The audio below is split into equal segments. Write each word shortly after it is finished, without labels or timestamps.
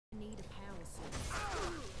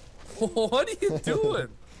What are you doing?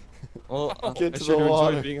 Well, Get I to sure the do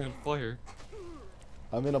water. enjoy being on fire.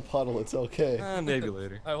 I'm in a puddle. It's okay. Maybe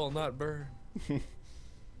later. I will not burn.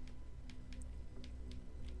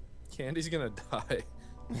 Candy's gonna die.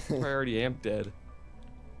 I already am dead.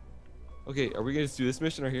 Okay, are we gonna just do this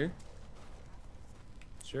mission right here?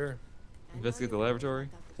 Sure. Investigate the laboratory.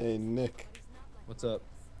 Hey, Nick. What's up?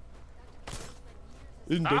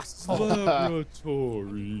 Index Ah.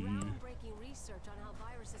 laboratory. Groundbreaking research on how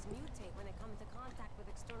viruses mutate when they come into contact with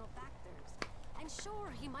external factors. And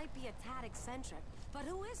sure, he might be a tad eccentric, but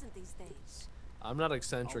who isn't these days? I'm not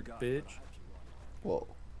eccentric, bitch. Whoa.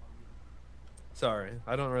 Sorry,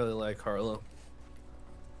 I don't really like Harlow.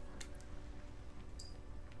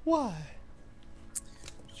 Why?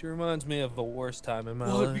 She reminds me of the worst time in my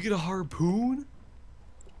What? life. We get a harpoon?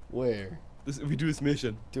 Where? We do this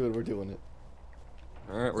mission. Dude, we're doing it.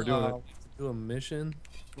 All right, we're doing it. Do a mission?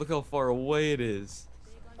 Look how far away it is.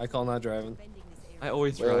 I call not driving. I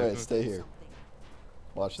always Wait, drive. wait, stay here.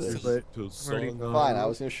 Watch this. Too late. To Already sun gone. Fine, I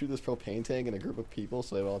was gonna shoot this propane tank in a group of people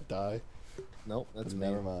so they all die. Nope, that's But me.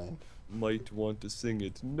 never mind. Might want to sing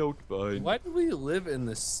it note by. Why do we live in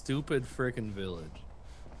this stupid freaking village?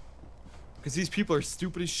 Because these people are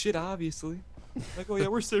stupid as shit, obviously. Like, oh yeah,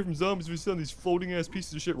 we're safe from zombies. We send these floating ass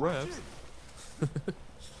pieces of shit rafts.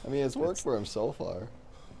 I mean, it's worked for him so far.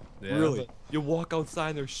 Yeah, Really? but You walk outside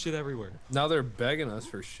and there's shit everywhere. now they're begging us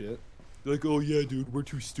for shit. They're like, oh yeah, dude, we're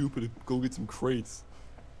too stupid to go get some crates.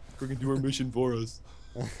 Freaking do our mission for us.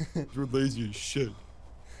 We're lazy as shit.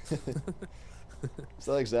 Is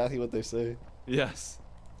that exactly what they say? Yes.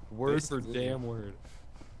 Word for Basically. damn word.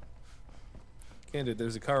 Candy,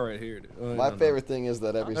 there's a car right here, dude. Oh, My no, no. favorite thing is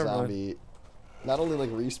that every Never mind. zombie not only like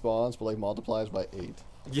respawns, but like multiplies by 8.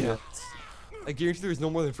 Yeah. I guarantee there's no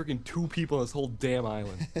more than freaking 2 people on this whole damn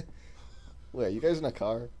island. Wait, are you guys in a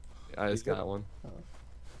car? I just got one.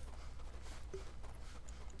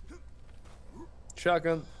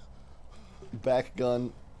 Shotgun. Back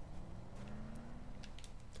gun.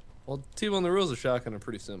 Well, T-Bone, the rules of shotgun are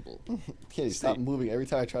pretty simple. Candy, stop moving every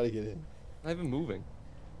time I try to get in. I've been moving.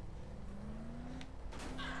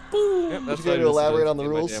 Boom. Yep, Would that's you what I care to just elaborate did. on the Get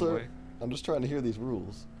my rules, damn sir? way. I'm just trying to hear these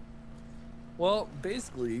rules. Well,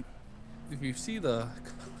 basically, if you see the...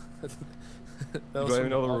 that Do was I from even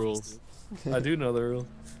know the Office, rules? dude. I do know the rules.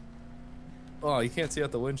 Oh, you can't see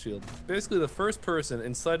out the windshield. Basically, the first person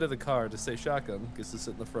inside of the car to say shotgun gets to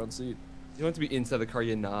sit in the front seat. You want to be inside the car,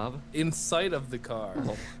 you knob? Inside of the car.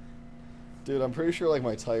 Dude, I'm pretty sure like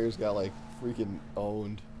my tires got like freaking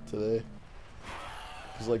owned today.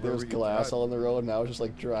 Cause like there Where was were you glass driving? all on the road and I was just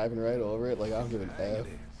like driving right over it. Like I don't give an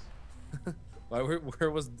F. Why? Where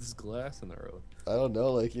was this glass in the road? I don't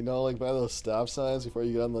know, like you know, like by those stop signs before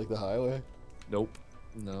you get on like the highway. Nope.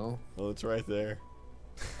 No. Oh, it's right there.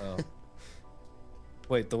 Oh.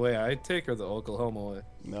 Wait, the way I take or the Oklahoma way?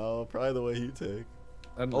 No, probably the way you take.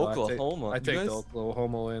 I don't know, Oklahoma. I You take guys- the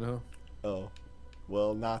Oklahoma way, no? Oh,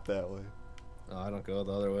 well, not that way. No, I don't go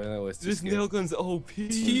the other way. That way's too This scary. nail gun's OP.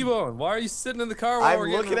 T-Bone, why are you sitting in the car while I'm we're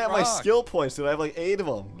getting looking at my rocked? skill points, dude. I have like 8 of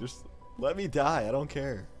them. Just let me die. I don't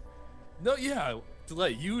care. No, yeah, to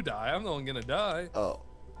let you die. I'm the one gonna die. Oh,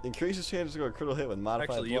 increases chances of a critical hit with modified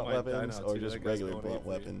Actually, you blunt might die weapons now, or too. just That guy's regular going blunt in for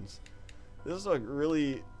you. weapons. This is a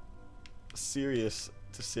really serious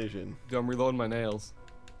decision. Dude, I'm reloading my nails.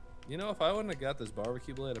 You know, if I wouldn't have got this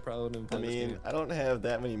barbecue blade, I probably wouldn't I have played this mean, game. I don't have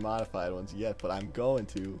that many modified ones yet, but I'm going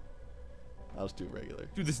to. I'll just do regular.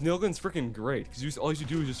 Dude, this nail gun's freaking great. Because all you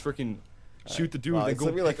do is just freaking shoot the dude Wow, and then it's go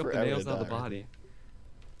gonna be, pick like, up the forever nails to out of the die, right? body.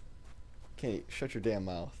 Okay, shut your damn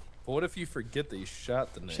mouth. But what if you forget that you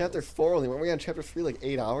shot the nails? Chapter 4 only. Weren't we on chapter 3 like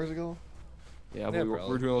 8 hours ago? Yeah, Yeah, but we're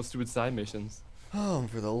probably. doing all those stupid side missions. Oh,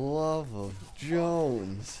 for the love of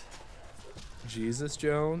Jones. Jesus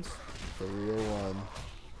Jones? The real one.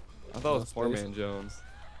 I thought it was Space. Poor Man Jones.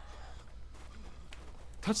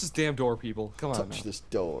 Touch this damn door, people. Come on Touch now. this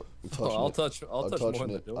door. I'm touching Oh, I'll it. touch. I'll I'm touch more touching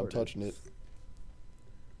than it. the door. I'm dude. touching it.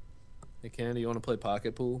 Hey, Candy, you want to play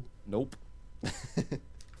pocket pool? Nope.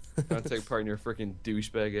 I'm gonna take part in your freaking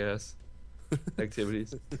douchebag ass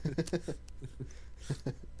activities.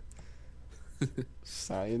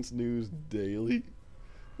 Science News Daily?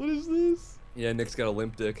 What is this? Yeah, Nick's got a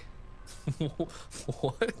limp dick.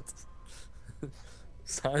 What?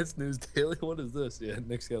 Science News Daily? What is this? Yeah,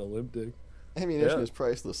 Nick's got a limp dick. Ammunition Yeah. is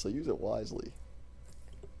priceless, so use it wisely.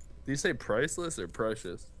 Do you say priceless or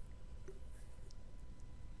precious?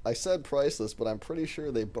 I said priceless, but I'm pretty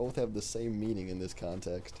sure they both have the same meaning in this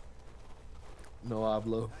context. No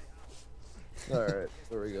hablo. Alright,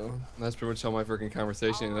 there we go. That's pretty much how my freaking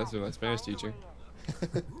conversation, and that's with my Spanish teacher.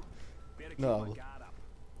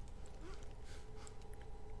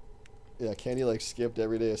 Yeah, Candy like skipped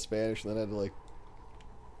every day of Spanish and then had to like.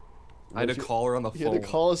 I had to call her on the He phone. had to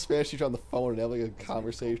call a Spanish teacher on the phone and have like a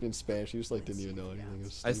conversation in Spanish. She just like didn't even know anything. It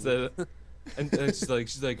was I stupid. said, and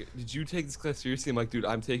she's like, did you take this class seriously? I'm like, dude,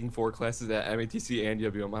 I'm taking 4 classes at MATC and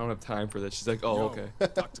UWM. I don't have time for this. She's like, oh, okay.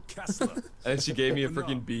 Dr. Kessler. And she gave me a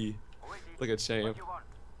freaking B, like a champ.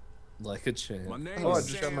 Like a champ. My name Oh, I is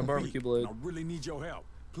just got my Sam barbecue B, blade. and I really need your help.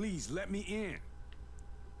 Please let me in.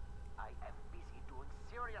 I am busy doing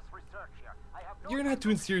serious research here. I have no You're not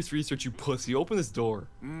doing serious research, you pussy. Open this door.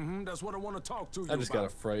 Mm-hmm, that's what I want to talk to you I just got a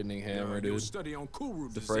about. frightening hammer, You dude. study on Kuru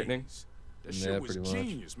The frightening? disease. That Yeah, shit was pretty much.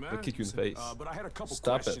 genius, man. I'll kick you in the face. But I had a couple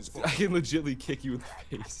Stop it. questions for I you. can legitly kick you in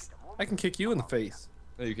the face. I can kick you in the face.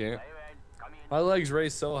 No, you can't. My legs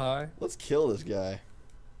raised so high. Let's kill this guy.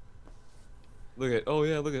 Look at, oh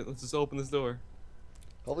yeah, look at, let's just open this door.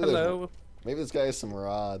 Hopefully there's- Hello. Maybe this guy has some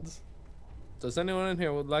rods. Does anyone in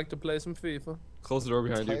here would like to play some FIFA? Close the door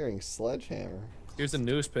behind you. Tiring sledgehammer. Here's a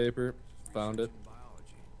newspaper. Found it.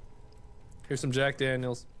 Here's some Jack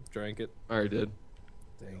Daniels. Drank it. I already did.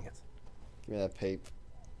 Dang it. Give me that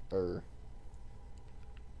paper.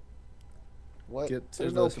 What? Get to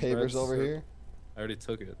There's no the papers red over strip. here. I already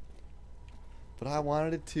took it. But I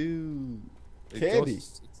wanted it too. It Candy.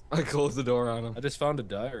 goes- I closed the door on him. I just found a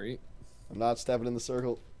diary. I'm not stepping in the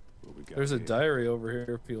circle. What we got There's a here? diary over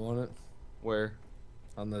here if you want it. Where?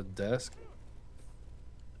 On the desk.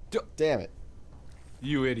 Damn it.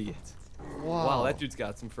 You idiot. Wow. Wow, that dude's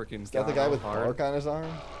got some freaking. Is that the guy with bark on his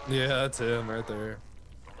arm? Yeah, that's him right there.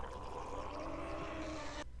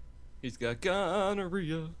 He's got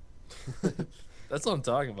gonorrhea. That's what I'm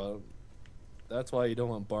talking about. That's why you don't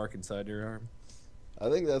want bark inside your arm. I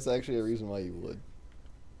think that's actually a reason why you would.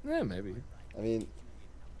 Yeah, maybe. I mean,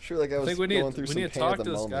 sure, like I I was think we going need through we some need to pain at talk the to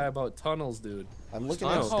this moment. guy about tunnels, dude. I'm looking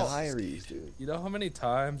at Tunnels. diaries, dude. You know how many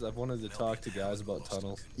times I've wanted to talk to guys about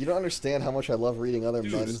tunnels? You don't understand how much I love reading other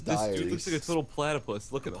Dude, men's this diaries. dude looks like a total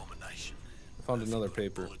platypus. Look at him. I found another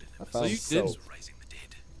paper. I found you soap. did-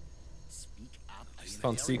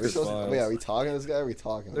 Found We're secret supposed to, files. wait, are we talking to this guy? Or are we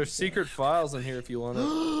talking? There's secret files in here if you want it.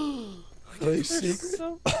 Are they secret?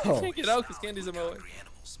 I can't get out because Candy's in my way.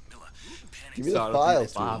 Give me the Sorry,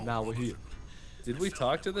 files, Bob, dude. now we're here. Did we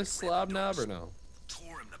talk to this slob knob or no?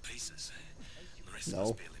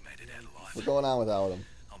 No. We're going on without him.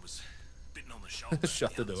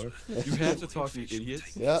 Shut the door. You have to talk to you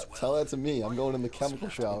idiots. Yeah, tell that to me. I'm going in the chemical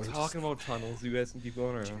shower. Talking about tunnels, you guys can keep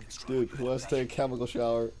going around. Dude, who wants to take a chemical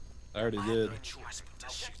shower? I already did.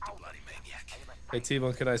 Hey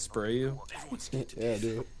T-Bone, can I spray you? Yeah,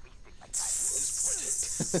 dude.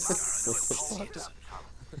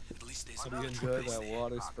 How do you enjoy that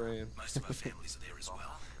water spraying? Most of my families are there as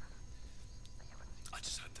well. I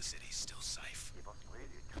just hope the city's still safe.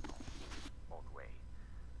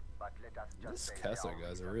 This Kessler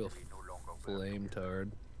guy's a real flame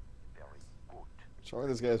tard. What's wrong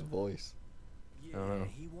with this guy's voice? Yeah, don't know.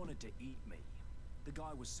 he wanted to eat me. The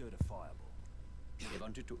guy was certifiable. He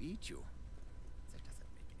wanted to eat you. That doesn't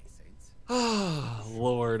make any sense. Ah,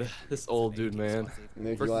 Lord, this old dude, man.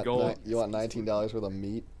 Nick, First you want, goal. you want $19 worth of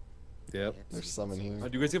meat? Yep. There's some in here.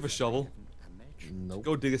 Do you guys have a shovel? Nope.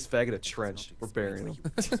 Go dig this faggot a trench. We're burying him.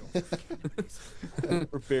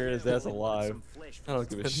 We're burying his ass alive. I don't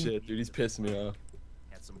give a shit, dude. He's pissing me off.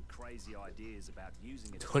 Had some crazy ideas about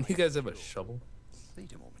using it. Don't you guys have a shovel?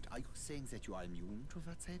 Wait a moment. Are you saying that you are immune to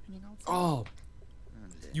what's happening outside? Oh,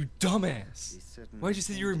 you dumbass. Why'd you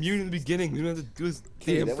say you were immune in the beginning? You don't have to do this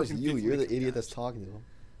Hey, damn that was freaking you. thing. You're the idiot that's talking to him.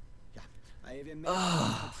 I have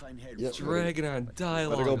Ah, Yep. dragging on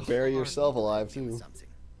dialogue. Better go bury hard. yourself alive, too.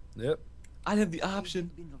 Yep. I'd have the option.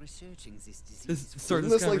 Been researching this disease. Just start Isn't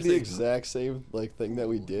this this like the conversation. exact same like thing that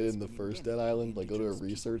we did in the first Dead Island? Like go to a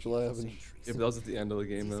research lab and Yeah, but that was at the end of the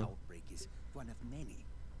game, This though. outbreak is one of many.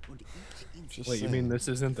 And each incident Just Wait, you mean this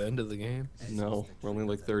isn't the end of the game? No, we're only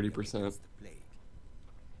like 30%. is the plague.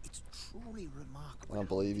 It's truly remarkable. I don't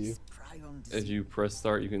believe you. how this prion As you press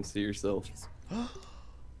start, you can see yourself.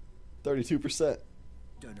 32% disease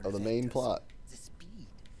of the main affects plot. the speed.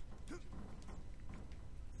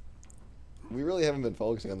 We really haven't been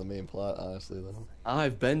focusing on the main plot, honestly, though.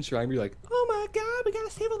 I've been trying to be like, oh my god, we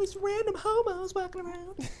gotta save all these random homos walking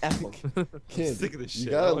around. F 'em. Kid, sick of this you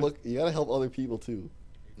shit. gotta I wanna- look. You gotta help other people too.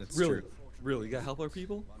 That's Really, true. really, you gotta help our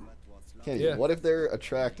people? Candy, Yeah. what if they're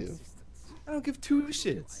attractive? I don't give two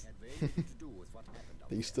shits. Do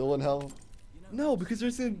you still wouldn't help? No, because they're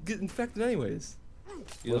just gonna get infected anyways. You What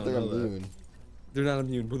if don't they're know that. immune? They're not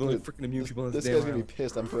immune. We're the only Dude, freaking immune people on This this guy's damn gonna be island.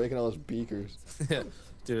 pissed. I'm breaking all his beakers. Yeah,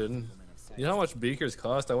 dude. You know how much beakers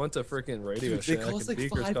cost? I went to freaking Radio Dude, they Shack cost and like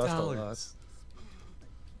beakers cost a lot. $5.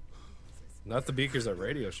 Not the beakers at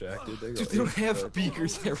Radio Shack, dude. Dude, they don't have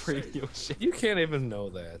beakers at Radio Shack. You can't even know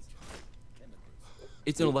that.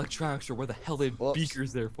 It's an electronics store. Where the hell they have Well,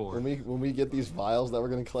 beakers there for? When we get these vials that we're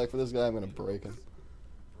gonna collect for this guy, I'm gonna break them.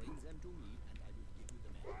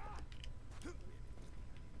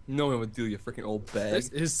 No one would do you freaking old bag. This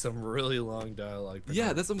is some really long dialogue.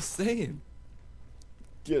 Yeah, that's what I'm saying.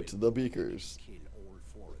 Get to the beakers. Kill all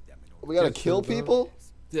 4 of them in order. We gotta Get to kill the- people?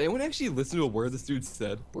 Did anyone actually listen to a word this dude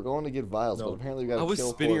said? We're going to get vials, No. but apparently we gotta I was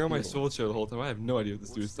kill spinning 4 around my people. soul chair the whole time. I have no idea what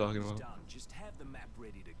this dude's talking about. Done. Just have the map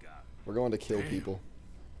ready to go. We're going to kill people.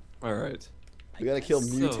 All right. We gotta kill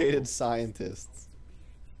So- mutated scientists.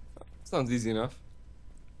 Sounds easy enough.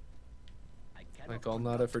 Like all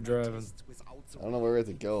not it for driving. I don't know where we have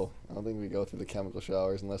to go. I don't think we go through the chemical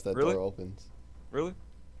showers unless that Really? door opens. Really? The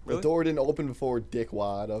Really? door didn't open before,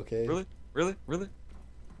 dickwad, okay? Really? Really? Really?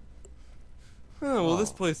 Oh, well,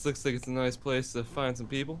 this place looks like it's a nice place to find some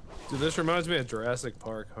people. Dude, this reminds me of Jurassic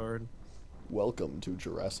Park hard. Welcome to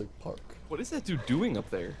Jurassic Park. What is that dude doing up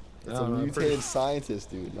there? It's I a don't know, I'm mutated pretty- scientist,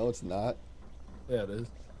 dude. No, it's not. Yeah, it is.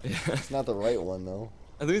 Yeah. It's not the right one, though.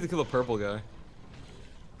 I think we have to kill the purple guy.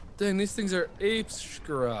 Dang, these things are apes,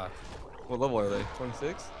 Skra. What level are they?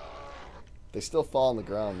 26? They still fall on the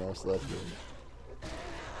ground, though, so that's good.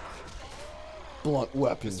 Blunt They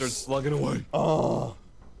weapons. start slugging away. Oh.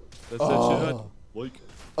 That's that shit. Like,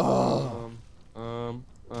 Oh,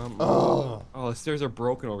 the stairs are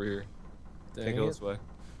broken over here. Can't Dang go it. this way.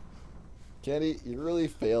 Candy, you're really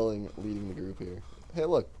failing leading the group here. Hey,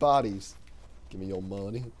 look, bodies. Give me your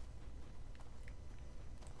money.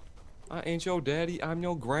 I ain't your daddy, I'm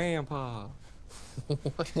your grandpa.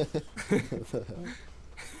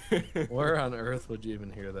 Where on earth would you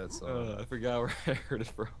even hear that song? I forgot where I heard it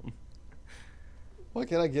from. Why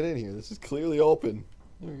can't I get in here? This is clearly open.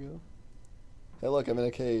 There we go. Hey, look, I'm in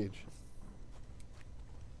a cage.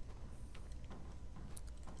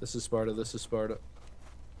 This is Sparta. This is Sparta.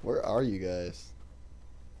 Where are you guys?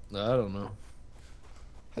 I don't know.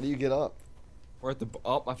 How do you get up? We're at the.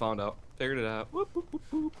 Oh, I found out. Figured it out. Whoop, whoop, whoop,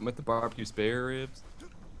 whoop. I'm at the barbecue spare ribs.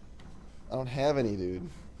 I don't have any, dude.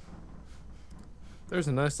 There's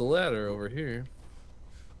a nice ladder over here.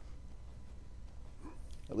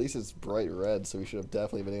 At least it's bright red, so we should have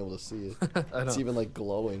definitely been able to see it. I It's know. even like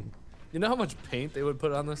glowing. You know how much paint they would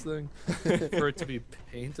put on this thing for it to be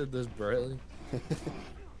painted this brightly?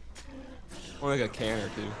 Only like a can or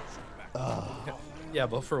two. Yeah,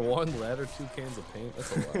 but for one ladder, 2 cans of paint,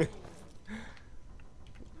 that's a lot.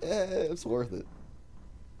 Yeah, it's worth it.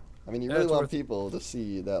 I mean, you Yeah, really it's want worth it. people to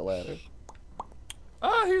see that ladder.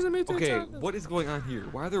 Ah, here's a mutated Okay, scientist. what is going on here?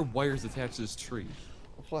 Why are there wires attached to this tree?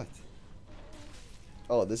 What?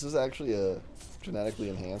 Oh, this is actually a genetically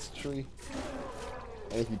enhanced tree.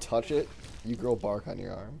 And if you touch it, you grow bark on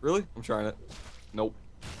your arm. Really? I'm trying it. Nope.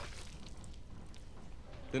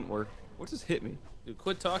 Didn't work. What just hit me? Dude,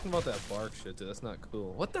 quit talking about that bark shit, dude. That's not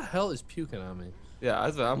cool. What the hell is puking on me? Yeah,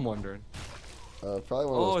 that's what I'm wondering. Probably one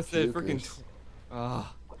of Oh, those it's that pukers. freaking.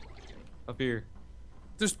 Up here.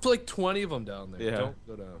 There's like 20 of them down there. Yeah. Don't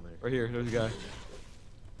go down there. Right here. There's a guy.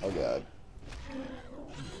 Oh god.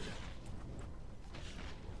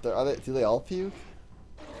 Do they all puke?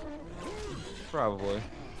 Probably.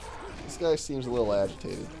 This guy seems a little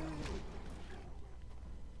agitated.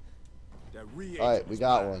 That reagent Alright, we was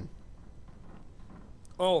got mine. one.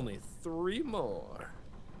 Only 3 more.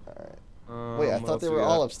 Alright. Wait, I what thought else they we were got?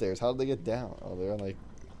 all upstairs. How did they get down? Oh, they're on like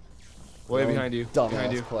Way their own behind you. dumbass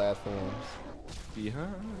Behind you. platforms.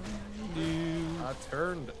 Behind you. I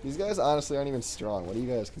turned. These guys honestly aren't even strong. What are you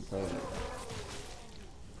guys complaining about?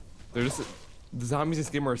 They're just. The zombies in this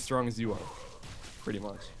game are as strong as you are. Pretty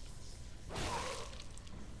much.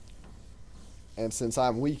 And since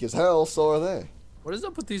I'm weak as hell, so are they. What is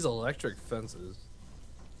up with these electric fences?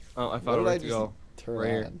 Oh, I What found a did way I to just go. turn Right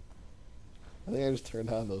here. on? I think I just turned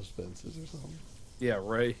on those fences or something. Yeah,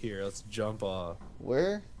 right here. Let's jump off.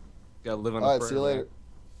 Where? Gotta live on a Alright, prayer, see you later. man.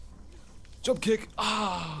 Jump kick.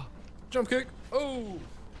 Ah. Jump kick. Oh.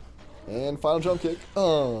 And final jump kick.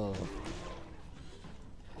 Oh.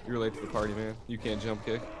 You're late to the party, man. You can't jump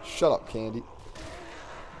kick. Shut up, Candy.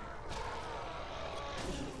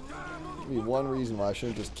 Give me one reason why I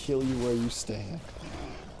shouldn't just kill you where you stand.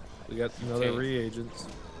 We got another Okay. reagents.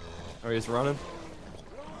 Alright, he's running.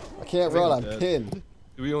 I can't I think run, I'm I'm dead. pinned.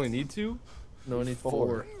 Do we only need 2? No, I need 4.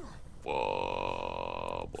 Four.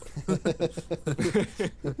 Whoa, boy.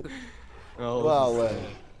 Oh, Wow, this is way.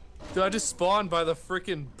 sad. Dude, I just spawned by the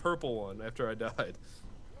freaking purple one after I died.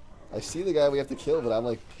 I see the guy we have to kill, but I'm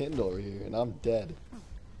like pinned over here, and I'm dead.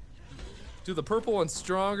 Dude, the purple one's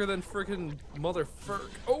stronger than freaking motherfuck.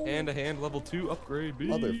 Oh. Hand to hand level 2 upgrade, bitch.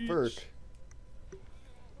 Mother Ferk.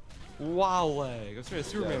 Wow leg. I was trying to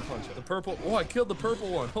Superman Yeah. punch him. The purple. Oh, I killed the purple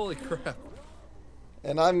one. Holy crap.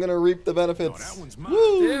 And I'm gonna reap the benefits. that one's mine.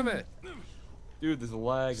 Woo! Damn it. Dude, there's a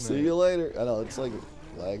lag, man. See you later. I know, it's like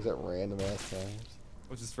lags at random ass times.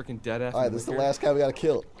 Which is freaking dead after. Alright, this is the last guy we gotta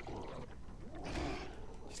kill.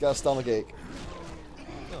 He's got a stomach ache.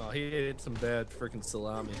 Oh, he ate some bad freaking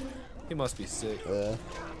salami. He must be sick. Yeah.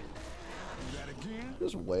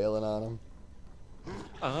 Just wailing on him.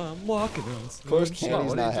 I'm walking on. Of course, Why Candy's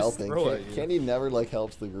don't not you just helping. throw at you? Candy never like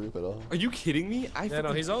helps the group at all. Are you kidding me? Yeah,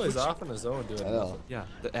 no, he's always off on his own doing I know. nothing. Yeah,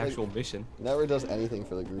 the actual mission. Never does anything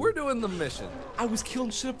for the group. We're doing the mission. I was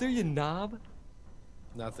killing shit up there, you knob.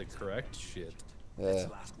 Not the correct shit. Yeah.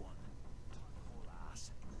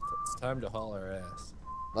 It's time to haul our ass.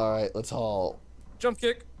 All right, let's haul. Jump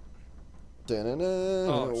kick. Da-na-na.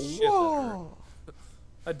 Oh, shit, that Whoa.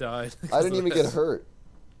 I died. I didn't even get hurt.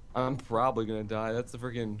 I'm probably gonna die. That's a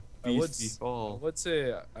freaking beastie I fall. would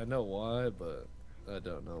say I know why, but I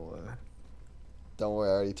don't know why. Don't worry,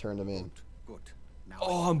 I already turned him in. Good. Now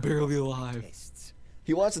Oh, I'm barely alive. tests.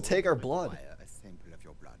 He wants to take our blood. Require a sample of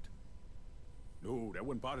your blood. No, that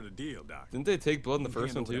wasn't part of the deal, Doc. Didn't they take blood in the You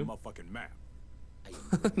first hand one over too? that motherfucking map.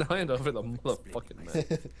 Now I hand over the motherfucking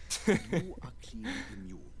man. You are clearly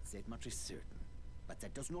immune. That much is certain. But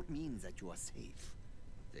that does not mean that you are safe.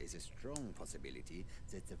 There is a strong possibility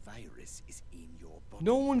that the virus is in your body.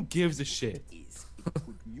 No one gives a shit. It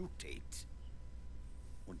could mutate.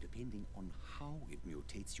 And depending on how it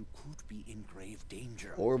mutates, you could be in grave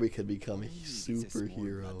danger. Or we could become All you need is a small blood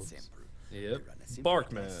superheroes. sample. Yep. They run a simple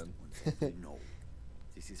Barkman. test and they will know.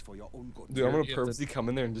 This is for your own good. Dude, I'm gonna You have to- purposely come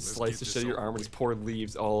in there and just Let's slice get the this shit of your over arm and with. just pour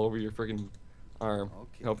leaves all over your freaking arm.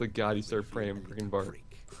 Okay. Hope to God you start Feel praying a little freaking bark. prick.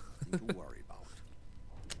 Nothing to worry about.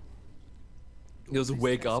 You'll just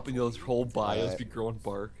wake up and your whole body will just be Alright. growing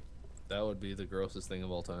bark. That would be the grossest thing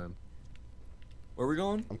of all time. Where are we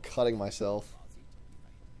going? I'm cutting myself.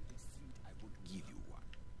 I would give you one.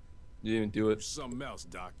 You didn't even do it. Something else,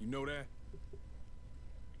 Doc. You know that?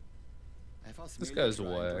 I was This merely guy's trying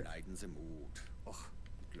to whack. lighten the mood. Oh,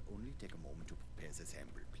 it will only take a moment to prepare the sample.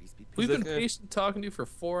 Please be We've patient. been like a- patient talking to you for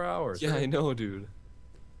 4 hours. Yeah, right? I know, dude.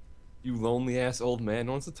 You lonely ass old man.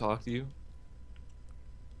 No one wants to talk to you.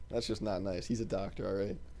 That's just not nice. He's a doctor, all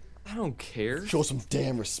right. I don't care. Show some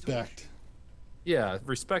damn respect. Yeah,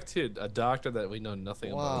 respect to a doctor that we know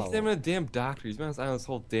nothing Wow. He's not even a damn doctor. He's been on this island his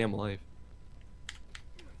whole damn life.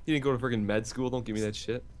 He didn't go to freaking med school. Don't give me that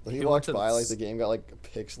shit. When he He went walked to by, the like s- the game got like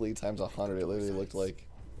pixely times 100. It literally looked like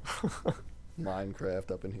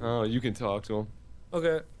Minecraft up in here. Oh, you can talk to him. about.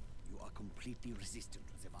 Okay. You are completely resistant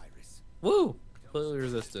to the virus. Woo! Completely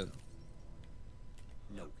resistant.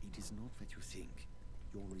 No, it is not what you think.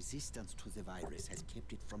 Your resistance to the virus has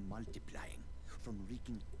kept it from multiplying, from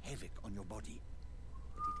wreaking havoc on your body.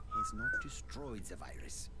 But it has not destroyed the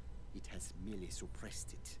virus. It has merely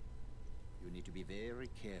suppressed it. You need to be very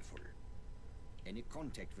careful. Any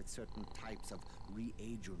contact with certain types of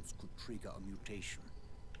reagents could trigger a mutation.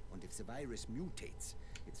 And if the virus mutates,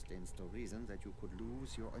 it stands to reason that you could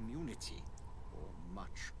lose your immunity. Or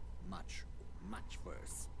much, much, much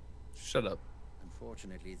worse. Shut up.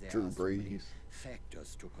 Unfortunately, there Drew are so many Brees.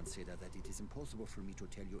 factors to consider that it is impossible for me to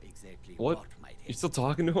tell you exactly What? might You happen. still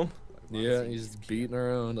talking to him? But one Yeah, thing he's is clear. beating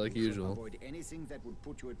around like You should usual. Avoid anything that would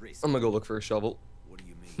put you at risk. I'm gonna go look for a shovel. What do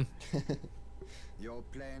you mean? Your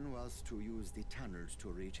plan was to use the tunnels to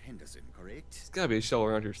reach Henderson, correct? There's gotta be a shovel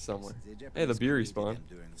around here somewhere. Hey, the Japanese beer created respawn. them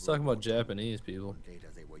during He's talking World about War II, Japanese people. and later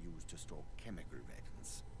they were used to store chemical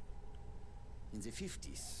weapons. In the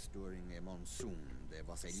 50s, during a monsoon, there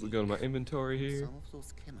was a Let's leak. go to my inventory here. Some of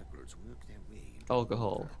those chemicals worked their way into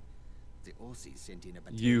Alcohol. water. The Aussies sent in a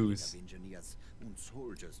battalion Use. of engineers and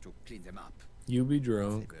soldiers to clean them up. You be They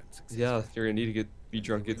drunk. weren't successful. Yeah, you're gonna need to be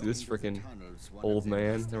drunk, get through this Into the freaking tunnels, one old of them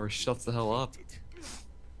man. was Never shuts the hell up. infected.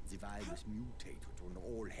 The virus mutated and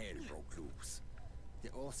all hell broke loose. The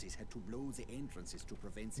Aussies had to blow the entrances to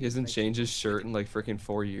prevent the He hasn't infection changed his from shirt in spreading. like freaking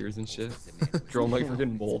 4 years and shit. Most of the men were Growing like still freaking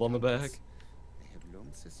in mold on the back. They have long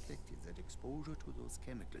suspected that exposure to those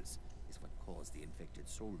chemicals is what caused the infected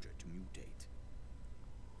soldier to mutate.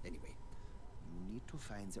 Anyway, you need to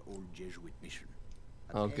find the old Jesuit mission.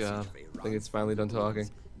 A Oh, God. passageway I think runs it's finally from done the talking.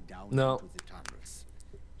 ruins down No. into the tunnels.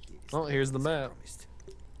 Here is Oh, here's the as I map. promised.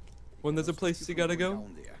 When there's a place you gotta go,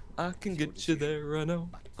 Down there. I can It's your get you decision. there, I know.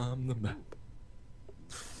 But I'm the map.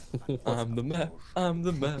 But I'm the map. I'm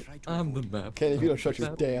the map. try to I'm the avoid map. Kenny, if you don't shut your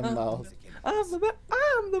Map. damn I'm mouth. the chemicals. I'm the map.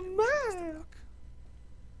 I'm the map.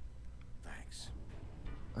 Thanks.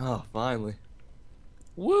 Oh, finally.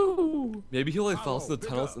 Woo! Maybe he'll like fall Hello, into the pick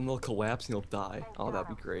tunnels up. and they'll collapse and he'll die. Oh, that'd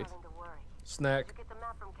be great. Snack. Get the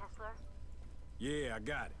map from Kessler. Yeah, I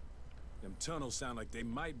got it. Them tunnels sound like they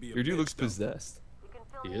might be a Your dude bit looks stumpy. possessed.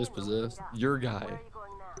 He is possessed. Your guy.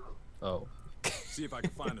 Oh. See if I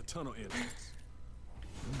can find a tunnel entrance.